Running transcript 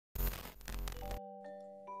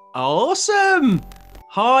Awesome.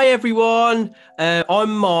 Hi, everyone.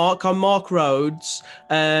 I'm Mark. I'm Mark Rhodes.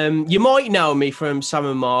 You might know me from Sam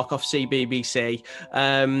and Mark off CBBC,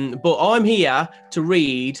 but I'm here to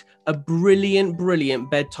read a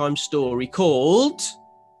brilliant bedtime story called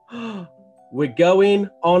We're Going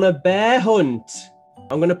on a Bear Hunt.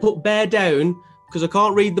 I'm going to put bear down because I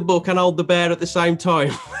can't read the book and hold the bear at the same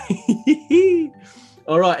time.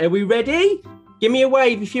 All right, are we ready? Give me a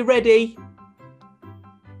wave if you're ready.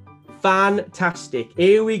 Fantastic.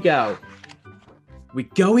 Here we go. We're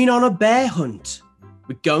going on a bear hunt.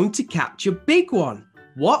 We're going to catch a big one.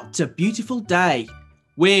 What a beautiful day.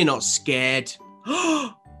 We're not scared.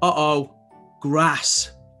 Uh-oh. Grass.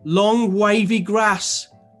 Long wavy grass.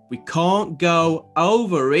 We can't go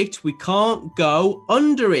over it. We can't go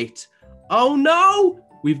under it. Oh no.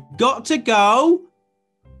 We've got to go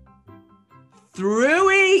through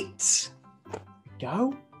it. Here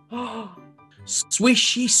we go.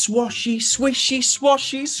 Swishy, swashy, swishy,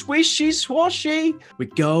 swashy, swishy, swashy. We're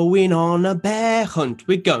going on a bear hunt.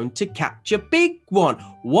 We're going to catch a big one.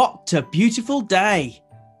 What a beautiful day.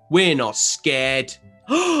 We're not scared.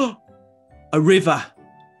 A river.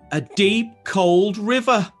 A deep, cold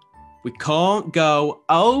river. We can't go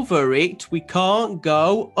over it. We can't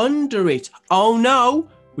go under it. Oh no,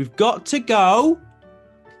 we've got to go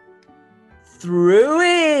through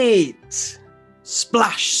it.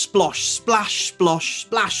 Splash, splosh, splash, splosh,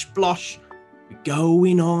 splash, splosh. We're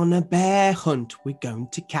going on a bear hunt. We're going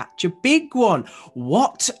to catch a big one.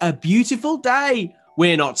 What a beautiful day.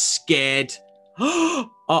 We're not scared.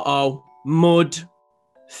 Uh-oh, mud.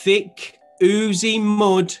 Thick, oozy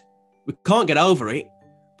mud. We can't get over it.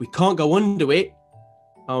 We can't go under it.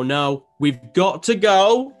 Oh no, we've got to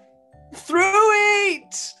go through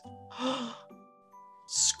it.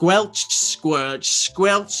 Squelch, squirch,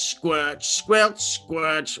 squelch, squirch, squelch,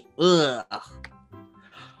 squirch. Ugh.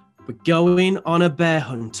 We're going on a bear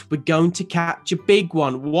hunt. We're going to catch a big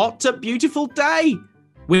one. What a beautiful day.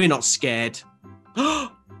 We're not scared. A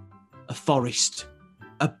forest.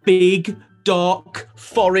 A big, dark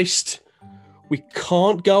forest. We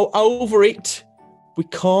can't go over it. We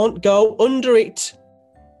can't go under it.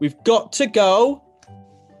 We've got to go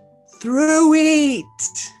through it.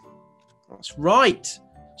 That's right.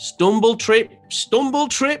 Stumble, trip, stumble,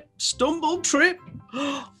 trip, stumble, trip.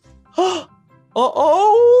 Oh,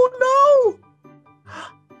 no.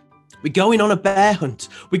 We're going on a bear hunt.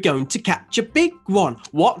 We're going to catch a big one.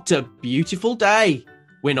 What a beautiful day.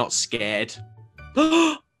 We're not scared.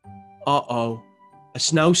 Uh-oh. A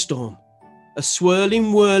snowstorm. A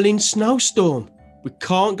swirling, whirling snowstorm. We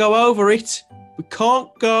can't go over it. We can't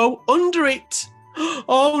go under it.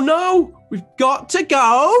 Oh, no. We've got to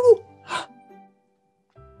go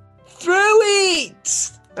through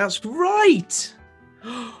it. That's right.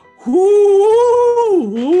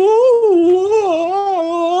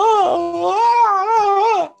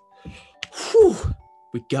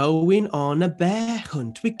 We're going on a bear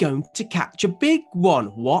hunt. We're going to catch a big one.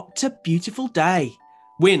 What a beautiful day.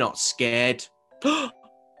 We're not scared.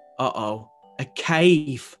 Uh-oh. A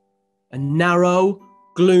cave. A narrow,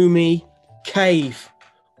 gloomy cave.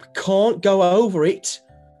 We can't go over it.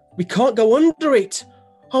 We can't go under it.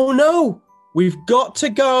 Oh no, we've got to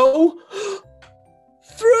go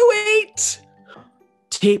through it.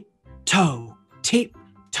 Tiptoe,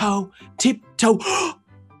 tiptoe, tiptoe.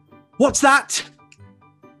 What's that?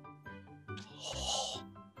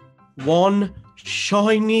 One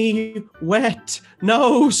shiny, wet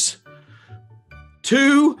nose.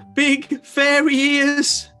 Two big fairy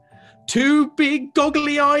ears. Two big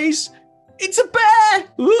goggly eyes. It's a bear.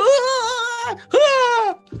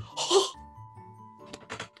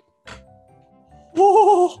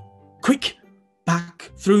 Oh, quick,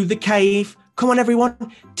 back through the cave. Come on, everyone.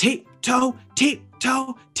 Tiptoe,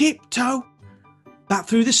 tiptoe, tiptoe. Back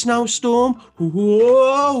through the snowstorm.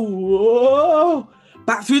 Whoa, whoa.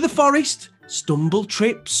 Back through the forest. Stumble,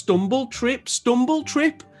 trip, stumble, trip, stumble,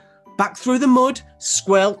 trip. Back through the mud.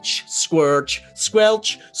 Squelch, squirch,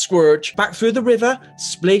 squelch, squirch. Back through the river.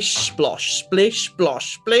 Splish, splosh, splish,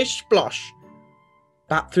 splosh, splish, splosh.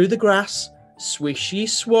 Back through the grass. Swishy,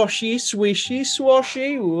 swashy, swishy,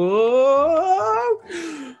 swashy. Whoa.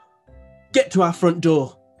 Get to our front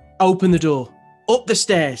door. Open the door. Up the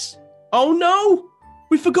stairs. Oh no!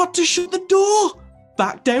 We forgot to shut the door.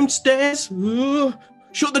 Back downstairs.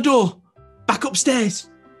 Shut the door. Back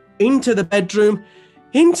upstairs. Into the bedroom.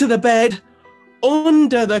 Into the bed.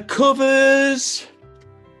 Under the covers.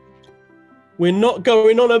 We're not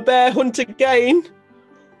going on a bear hunt again.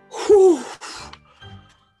 Whew.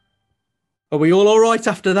 Are we all right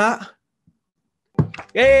after that?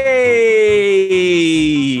 Yay!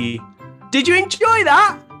 Did you enjoy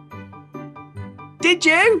that? Did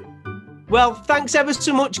you? Well, thanks ever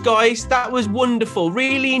so much, guys. That was wonderful.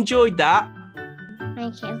 Really enjoyed that.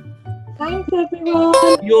 Thank you. Thanks, everyone.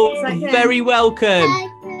 You're very welcome.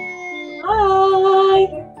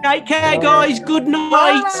 Bye. Take care, guys. Good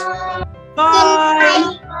night.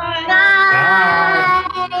 Bye. Bye.